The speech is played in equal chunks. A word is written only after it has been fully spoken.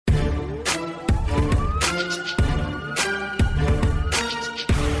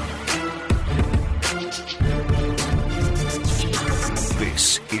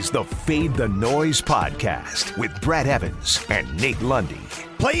the Fade the Noise podcast with Brad Evans and Nate Lundy.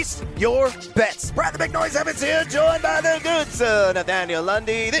 Place your bets. Brad the Big Noise Evans here, joined by the good son, Nathaniel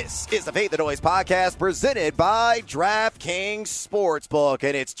Lundy. This is the Fade the Noise podcast presented by DraftKings Sportsbook,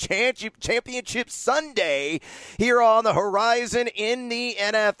 and it's Championship Sunday here on the horizon in the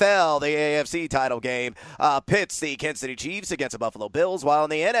NFL. The AFC title game pits the Kansas City Chiefs against the Buffalo Bills, while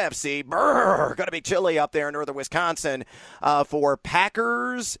in the NFC, going to be chilly up there in northern Wisconsin for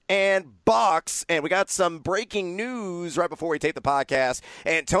Packers and Bucs. And we got some breaking news right before we tape the podcast.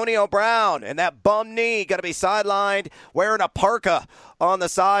 Antonio Brown and that bum knee going to be sidelined wearing a parka on the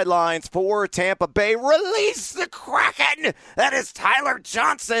sidelines for Tampa Bay. Release the Kraken! That is Tyler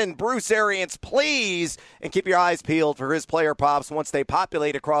Johnson. Bruce Arians, please. And keep your eyes peeled for his player props once they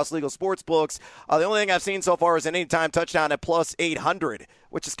populate across legal sports books. The only thing I've seen so far is an anytime touchdown at plus 800,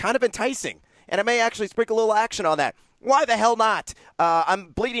 which is kind of enticing. And I may actually sprinkle a little action on that. Why the hell not? I'm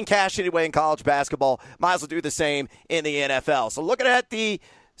bleeding cash anyway in college basketball. Might as well do the same in the NFL. So looking at the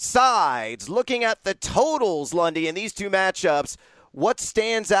sides, looking at the totals, Lundy, in these two matchups, what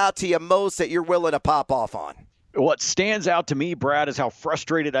stands out to you most that you're willing to pop off on? What stands out to me, Brad, is how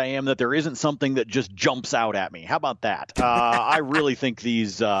frustrated I am that there isn't something that just jumps out at me. How about that? I really think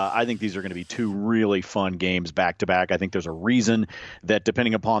these are going to be two really fun games back to back. I think there's a reason that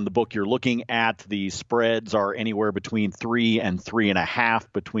depending upon the book you're looking at, the spreads are anywhere between 3 and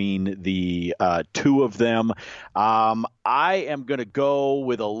 3.5 between the two of them. I am going to go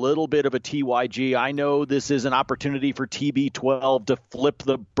with a little bit of a TYG. I know this is an opportunity for TB12 to flip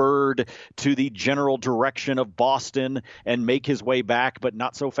the bird to the general direction of Boston and make his way back, but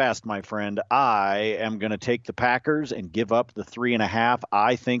not so fast, my friend. I am going to take the Packers and give up the 3.5.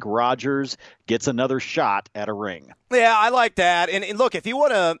 I think Rodgers gets another shot at a ring. Yeah, I like that. And look, if you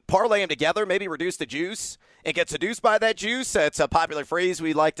want to parlay them together, maybe reduce the juice and get seduced by that juice. It's a popular phrase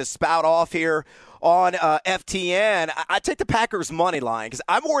we like to spout off here on FTN. I take the Packers money line because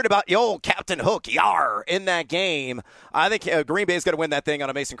I'm worried about Captain Hook, in that game. I think Green Bay is going to win that thing on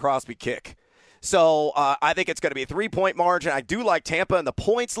a Mason Crosby kick. So I think it's going to be a 3-point margin. I do like Tampa and the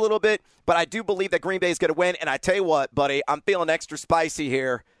points a little bit, but I do believe that Green Bay is going to win. And I tell you what, buddy, I'm feeling extra spicy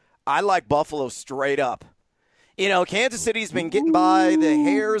here. I like Buffalo straight up. Kansas City's been getting by the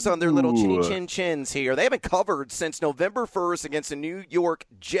hairs on their little chins here. They haven't covered since November 1st against the New York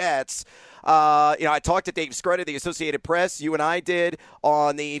Jets. I talked to Dave Scretta, the Associated Press. You and I did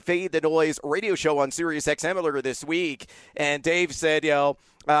on the Fade the Noise radio show on Sirius XM earlier this week. And Dave said,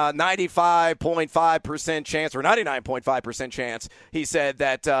 95.5% chance or 99.5% chance, he said,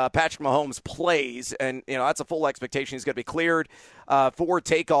 that Patrick Mahomes plays. And, that's a full expectation. He's going to be cleared for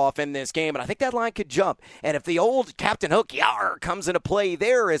takeoff in this game. And I think that line could jump. And if the old Captain Hook comes into play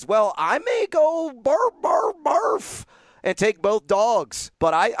there as well, I may go barf and take both dogs.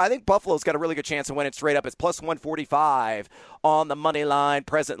 But I think Buffalo's got a really good chance of winning straight up. It's plus 145 on the money line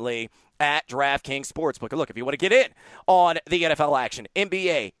presently at DraftKings Sportsbook. Look, if you want to get in on the NFL action,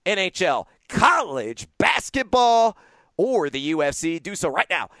 NBA, NHL, college basketball, or the UFC, do so right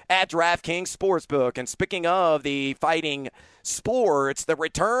now at DraftKings Sportsbook. And speaking of the fighting sports, the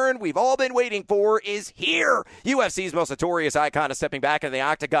return we've all been waiting for is here. UFC's most notorious icon is stepping back into the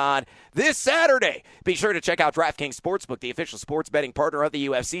octagon this Saturday. Be sure to check out DraftKings Sportsbook, the official sports betting partner of the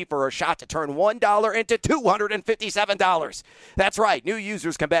UFC, for a shot to turn $1 into $257. That's right. New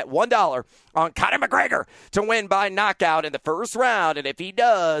users can bet $1 on Conor McGregor to win by knockout in the first round. And if he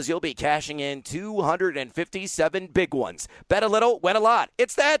does, you'll be cashing in 257 big ones. Bet a little, win a lot.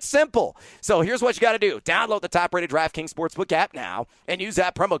 It's that simple. So here's what you got to do. Download the top-rated DraftKings Sportsbook app now and use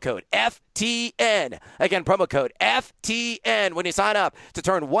that promo code FTN. Again, promo code FTN when you sign up to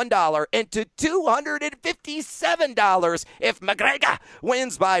turn $1 into $257 if McGregor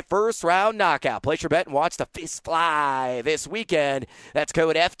wins by first round knockout. Place your bet and watch the fist fly this weekend. That's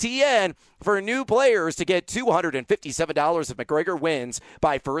code FTN for new players to get $257 if McGregor wins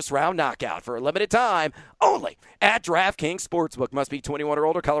by first round knockout for a limited time only at DraftKings Sportsbook. Must be 21 or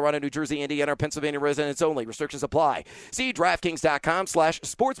older, Colorado, New Jersey, Indiana, or Pennsylvania residents only. Restrictions apply. See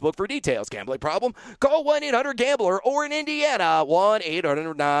DraftKings.com/sportsbook for details. Gambling problem? Call 1-800-GAMBLER or in Indiana,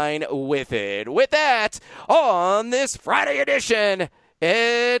 1-800-9-WITH-IT. With that, on this Friday edition,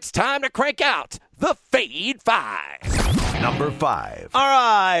 it's time to crank out the Fade 5. Number 5. All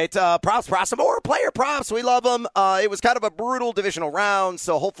right, props, some more player props. We love them. It was kind of a brutal divisional round,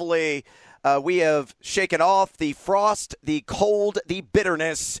 so hopefully we have shaken off the frost, the cold, the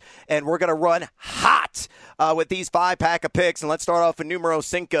bitterness, and we're going to run hot with these 5-pack of picks. And let's start off with numero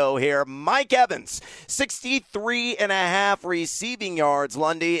 5 here. Mike Evans, 63.5 receiving yards,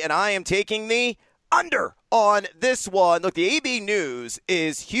 Lundy, and I am taking the under on this one. Look, the AB news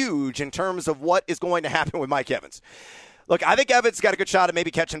is huge in terms of what is going to happen with Mike Evans. Look, I think Evans got a good shot at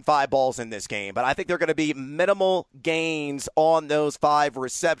maybe catching 5 balls in this game, but I think they're going to be minimal gains on those 5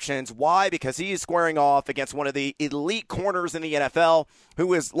 receptions. Why? Because he is squaring off against one of the elite corners in the NFL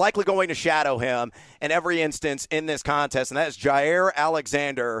who is likely going to shadow him in every instance in this contest, and that is Jaire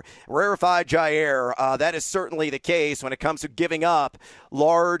Alexander. Rarefied Jaire, that is certainly the case when it comes to giving up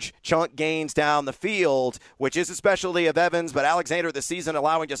large chunk gains down the field, which is a specialty of Evans, but Alexander this season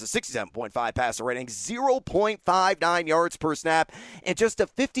allowing just a 67.5 passer rating, 0.59 yards per snap, and just a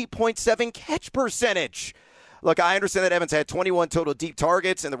 50.7 catch percentage. Look, I understand that Evans had 21 total deep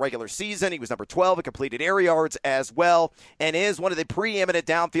targets in the regular season. He was number 12 in completed air yards as well, and is one of the preeminent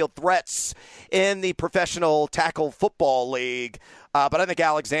downfield threats in the Professional Tackle Football League. But I think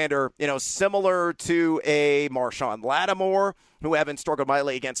Alexander, similar to a Marshawn Lattimore, who Evans struggled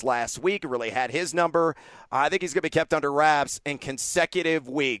mightily against last week, really had his number. I think he's going to be kept under wraps in consecutive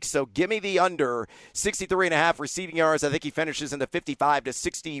weeks. So give me the under 63.5 receiving yards. I think he finishes in the 55 to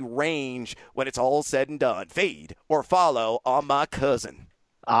 60 range when it's all said and done. Fade or follow on my cousin.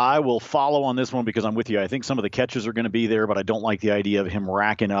 I will follow on this one because I'm with you. I think some of the catches are going to be there, but I don't like the idea of him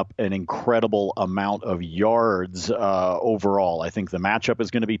racking up an incredible amount of yards overall. I think the matchup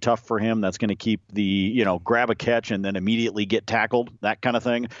is going to be tough for him. That's going to keep the, grab a catch and then immediately get tackled, that kind of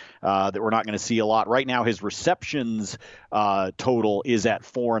thing, that we're not going to see a lot. Right now, his receptions total is at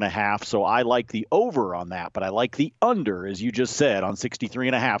 4.5, so I like the over on that, but I like the under, as you just said, on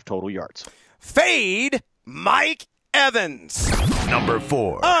 63.5 total yards. Fade Mike Evans. Number 4.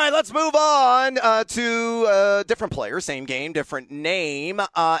 All right, let's move on to a different player, same game, different name,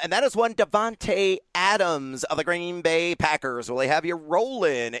 and that is one Davante Adams of the Green Bay Packers. Will they have you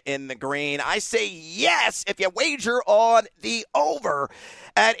rolling in the green? I say yes if you wager on the over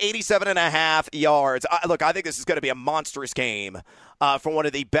at 87.5 yards. Look, I think this is going to be a monstrous game for one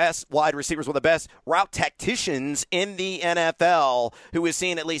of the best wide receivers, one of the best route tacticians in the NFL, who has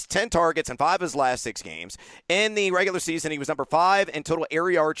seen at least 10 targets in 5 of his last 6 games. In the regular season, he was number 5 in total air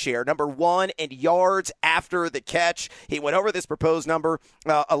yard share, number 1 in yards after the catch. He went over this proposed number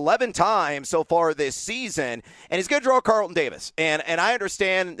 11 times so far this season, and he's going to draw Carlton Davis. And I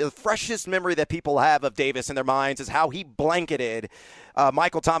understand the freshest memory that people have of Davis in their minds is how he blanketed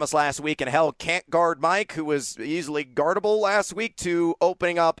Michael Thomas last week and held can't guard Mike, who was easily guardable last week, to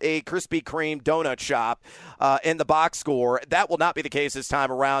opening up a Krispy Kreme donut shop in the box score. That will not be the case this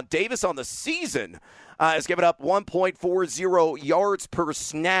time around. Davis on the season has given up 1.40 yards per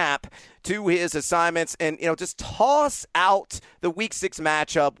snap to his assignments. And, just toss out the Week 6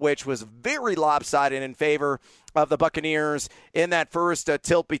 matchup, which was very lopsided in favor of the Buccaneers in that first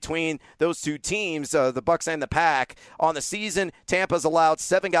tilt between those two teams, the Bucs and the Pack. On the season, Tampa's allowed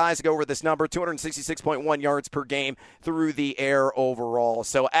 7 guys to go over this number, 266.1 yards per game through the air overall.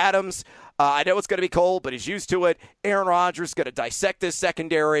 So Adams, I know it's going to be cold, but he's used to it. Aaron Rodgers is going to dissect this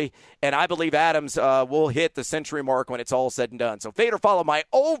secondary, and I believe Adams will hit the century mark when it's all said and done. So fade or follow my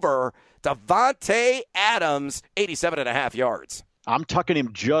over, Davante Adams, 87.5 yards. I'm tucking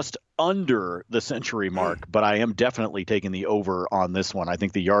him just under the century mark, but I am definitely taking the over on this one. I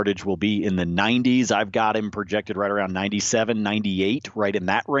think the yardage will be in the 90s. I've got him projected right around 97, 98, right in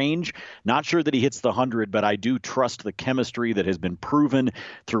that range. Not sure that he hits the 100, but I do trust the chemistry that has been proven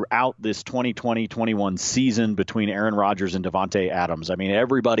throughout this 2020-21 season between Aaron Rodgers and Davante Adams. I mean,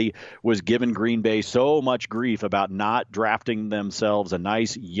 everybody was giving Green Bay so much grief about not drafting themselves a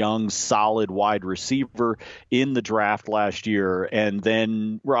nice, young, solid wide receiver in the draft last year, and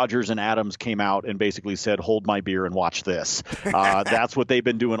then Rodgers and Adams came out and basically said, hold my beer and watch this. That's what they've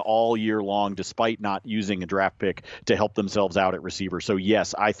been doing all year long, despite not using a draft pick to help themselves out at receiver. So,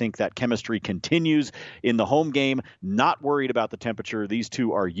 yes, I think that chemistry continues in the home game. Not worried about the temperature. These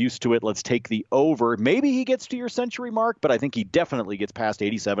two are used to it. Let's take the over. Maybe he gets to your century mark, but I think he definitely gets past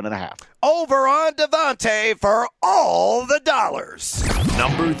 87.5. Over on Davante for all the dollars.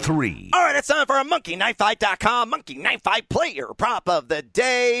 Number 3. All right, it's time for a MonkeyKnifeFight.com Monkey Knife Fight player prop of the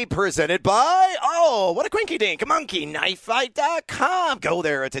day, presented by, what a quinky dink, MonkeyKnifeFight.com. Go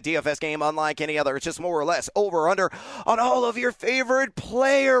there. It's a DFS game unlike any other. It's just more or less over under on all of your favorite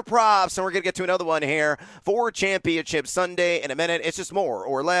player props. And we're going to get to another one here for Championship Sunday in a minute. It's just more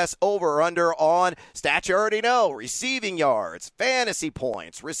or less over or under on stats you already know: receiving yards, fantasy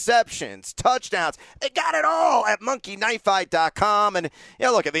points, receptions, touchdowns. They got it all at MonkeyKnifeFight.com. And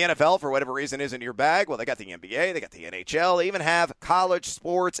look, at the NFL, for whatever reason, isn't your bag. Well, they got the NBA, they got the NHL, they even have college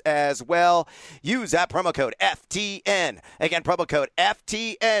sports as well. Use that promo code FTN. Again, promo code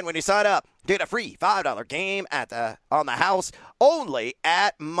FTN when you sign up Get a free $5 game on the house only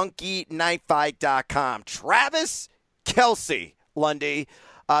at monkeyknifefight.com. Travis Kelce, Lundy,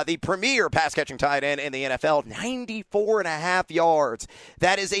 the premier pass-catching tight end in the NFL, 94.5 yards.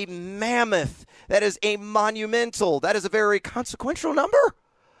 That is a mammoth. That is a monumental. That is a very consequential number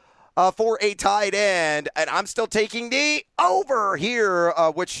for a tight end. And I'm still taking the over here,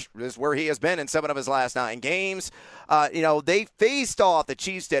 which is where he has been in 7 of his last 9 games. They faced off, the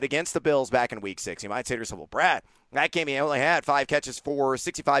Chiefs did, against the Bills back in Week 6. You might say to yourself, well, Brad, that game he only had 5 catches for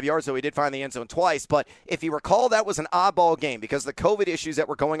 65 yards, so he did find the end zone twice. But if you recall, that was an oddball game because the COVID issues that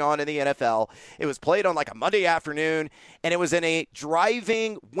were going on in the NFL. It was played on like a Monday afternoon, and it was in a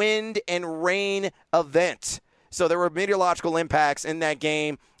driving wind and rain event. So there were meteorological impacts in that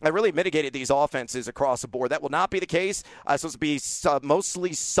game that really mitigated these offenses across the board. That will not be the case. It's supposed to be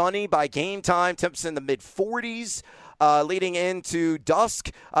mostly sunny by game time, temps in the mid-40s. Leading into dusk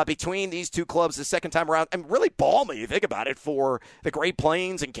between these two clubs the second time around. And really balmy, you think about it, for the Great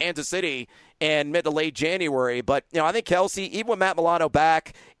Plains and Kansas City in mid to late January. But, I think Kelce, even with Matt Milano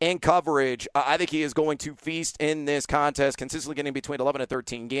back in coverage, I think he is going to feast in this contest, consistently getting between 11 and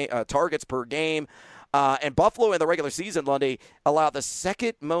 13 targets per game. And Buffalo in the regular season, Lundy, allowed the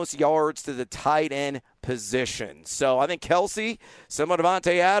second most yards to the tight end position. So I think Kelce, similar to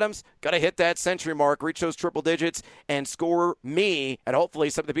Davante Adams, got to hit that century mark, reach those triple digits, and score me, and hopefully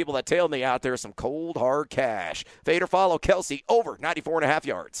some of the people that tailed me out there, some cold, hard cash. Fade or follow Kelce over 94.5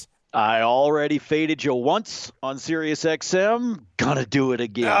 yards. I already faded you once on SiriusXM. Gonna do it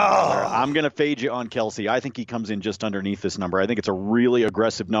again. Brother. I'm gonna fade you on Kelce. I think he comes in just underneath this number. I think it's a really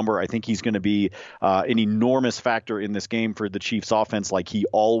aggressive number. I think he's going to be an enormous factor in this game for the Chiefs offense like he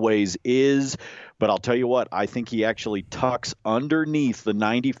always is. But I'll tell you what, I think he actually tucks underneath the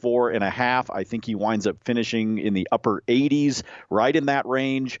 94.5. I think he winds up finishing in the upper 80s, right in that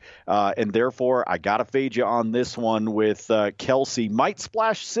range. And therefore, I got to fade you on this one with Kelce. Might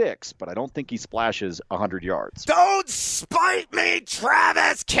splash 6, but I don't think he splashes 100 yards. Don't spite me,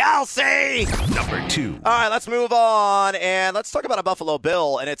 Travis Kelce! Number 2. All right, let's move on, and let's talk about a Buffalo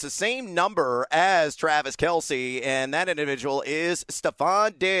Bill. And it's the same number as Travis Kelce, and that individual is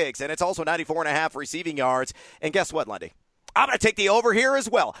Stefon Diggs. And it's also 94.5 receiving yards. And guess what, Lundy? I'm going to take the over here as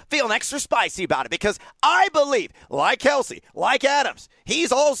well. Feeling extra spicy about it because I believe, like Kelce, like Adams,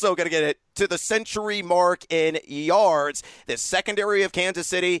 he's also going to get it to the century mark in yards. The secondary of Kansas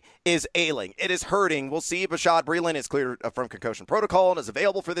City is ailing. It is hurting. We'll see if Rashad Breeland is cleared from concussion protocol and is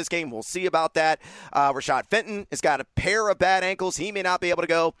available for this game. We'll see about that. Rashad Fenton has got a pair of bad ankles. He may not be able to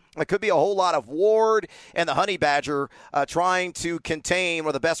go. It could be a whole lot of Ward and the Honey Badger trying to contain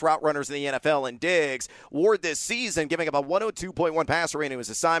one of the best route runners in the NFL in Diggs. Ward this season giving up a 102.1 passer rating to his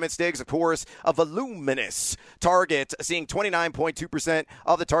assignments. Diggs, of course, a voluminous target, seeing 29.2%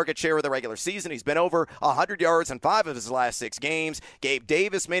 of the target share of the regular season. He's been over 100 yards in 5 of his last 6 games. Gabe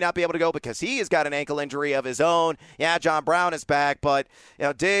Davis may not be able to go because he has got an ankle injury of his own. Yeah, John Brown is back, but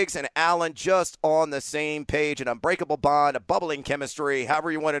Diggs and Allen just on the same page, an unbreakable bond, a bubbling chemistry,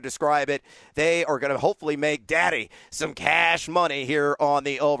 however you want to describe it. They are going to hopefully make Daddy some cash money here on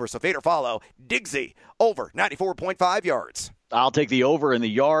the over. So fade or follow Diggsy over 94.5 yards. I'll take the over in the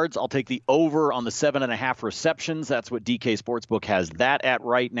yards. I'll take the over on the 7.5 receptions. That's what DK Sportsbook has that at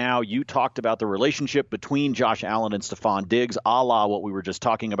right now. You talked about the relationship between Josh Allen and Stefon Diggs, a la what we were just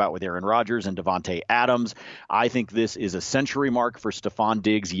talking about with Aaron Rodgers and Davante Adams. I think this is a century mark for Stefon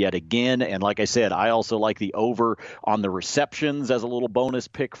Diggs yet again. And like I said, I also like the over on the receptions as a little bonus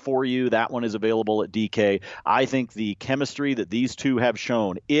pick for you. That one is available at DK. I think the chemistry that these two have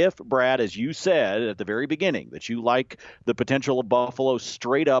shown, if, Brad, as you said at the very beginning, that you like the potential of Buffalo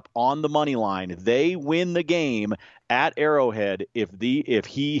straight up on the money line, they win the game at Arrowhead if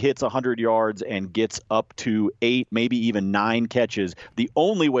he hits 100 yards and gets up to 8, maybe even 9 catches. The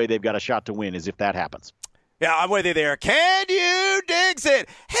only way they've got a shot to win is if that happens. Yeah, I'm with you there. Can you Diggs it?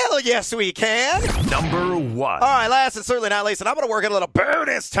 Hell yes, we can. Number 1. All right, last and certainly not least, and I'm going to work in a little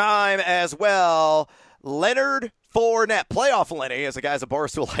bonus time as well. Leonard Fournette, playoff Lenny, as the guys at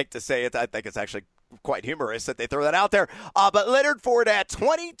Barstool like to say it. I think it's actually quite humorous that they throw that out there. But Leonard Fournette,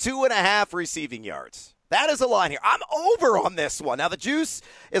 22.5 receiving yards. That is the line here. I'm over on this one. Now, the juice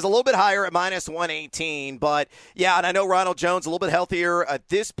is a little bit higher at minus 118. But, yeah, and I know Ronald Jones a little bit healthier at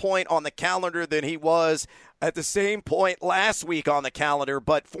this point on the calendar than he was at the same point last week on the calendar,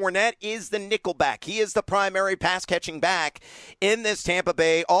 but Fournette is the nickel back. He is the primary pass-catching back in this Tampa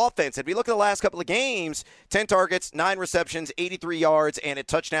Bay offense. If you look at the last couple of games, 10 targets, 9 receptions, 83 yards, and a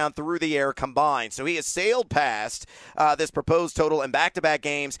touchdown through the air combined. So he has sailed past this proposed total in back-to-back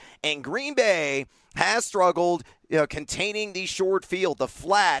games, and Green Bay has struggled containing the short field, the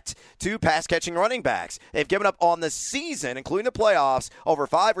flat, to pass-catching running backs. They've given up on the season, including the playoffs, over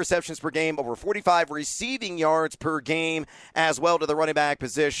 5 receptions per game, over 45 receiving yards per game, as well to the running back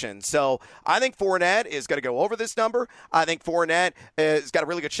position. So I think Fournette is going to go over this number. I think Fournette has got a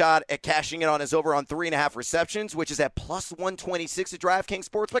really good shot at cashing in on his over on 3.5 receptions, which is at plus 126 at DraftKings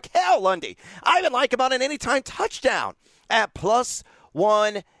Sportsbook. Hell, Lundy, I even like him on an anytime touchdown at plus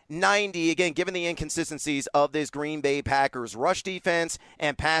 190. Again, given the inconsistencies of this Green Bay Packers rush defense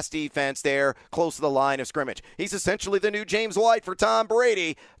and pass defense there close to the line of scrimmage. He's essentially the new James White for Tom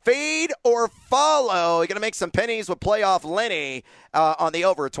Brady. Fade or follow. You're going to make some pennies with playoff Lenny on the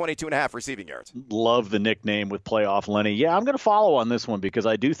over 22.5 receiving yards. Love the nickname with playoff Lenny. Yeah, I'm going to follow on this one because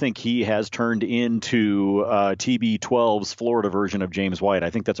I do think he has turned into TB12's Florida version of James White.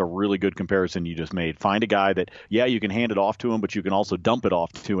 I think that's a really good comparison you just made. Find a guy that, yeah, you can hand it off to him, but you can also dump it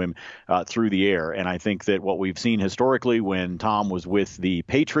off to him through the air. And I think that what we've seen historically when Tom was with the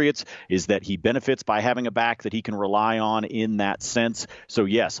Patriots is that he benefits by having a back that he can rely on in that sense. So,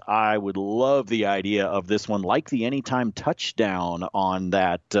 yes, I would love the idea of this one, like the anytime touchdown on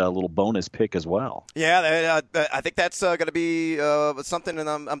that little bonus pick as well. Yeah, I think that's going to be something that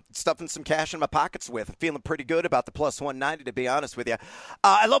I'm stuffing some cash in my pockets with. I'm feeling pretty good about the plus 190, to be honest with you.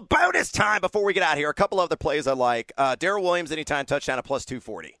 A little bonus time before we get out here. A couple other plays I like. Darrell Williams, anytime touchdown at plus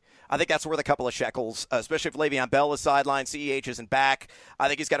 240. I think that's worth a couple of shekels, especially if Le'Veon Bell is sidelined, CEH isn't back. I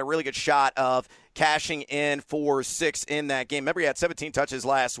think he's got a really good shot of cashing in for 6 in that game. Remember, he had 17 touches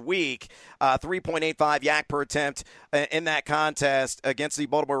last week, 3.85 yak per attempt in that contest against the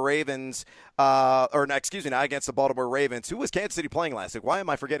Baltimore Ravens. Not against the Baltimore Ravens. Who was Kansas City playing last week? Why am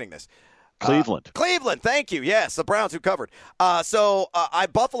I forgetting this? Cleveland, thank you. Yes, the Browns who covered.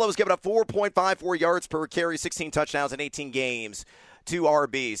 Buffalo's given up 4.54 yards per carry, 16 touchdowns in 18 games. To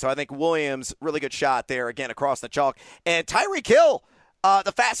RB. So I think Williams, really good shot there, again, across the chalk. And Tyreek Hill,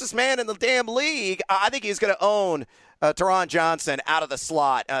 the fastest man in the damn league, I think he's going to own Teron Johnson out of the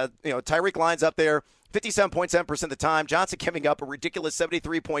slot. Tyreek lines up there 57.7% of the time. Johnson giving up a ridiculous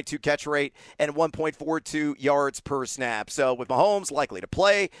 73.2 catch rate and 1.42 yards per snap. So with Mahomes likely to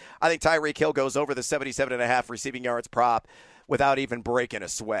play, I think Tyreek Hill goes over the 77.5 receiving yards prop without even breaking a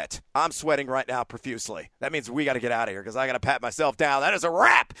sweat. I'm sweating right now profusely. That means we got to get out of here because I got to pat myself down. That is a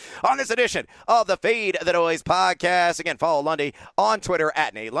wrap on this edition of the Fade the Noise podcast. Again, follow Lundy on Twitter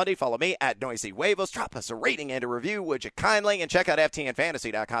at Nate Lundy. Follow me at Noisy Huevos. Drop us a rating and a review, would you kindly? And check out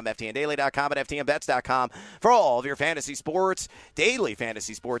FTNFantasy.com, FTNDaily.com, and FTNBets.com for all of your fantasy sports, daily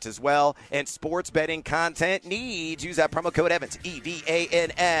fantasy sports as well, and sports betting content needs. Use that promo code Evans,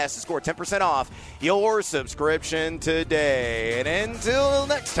 EVANS, to score 10% off your subscription today. And until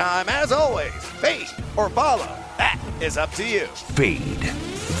next time, as always, fade or follow. That is up to you. Fade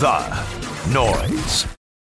the Noise.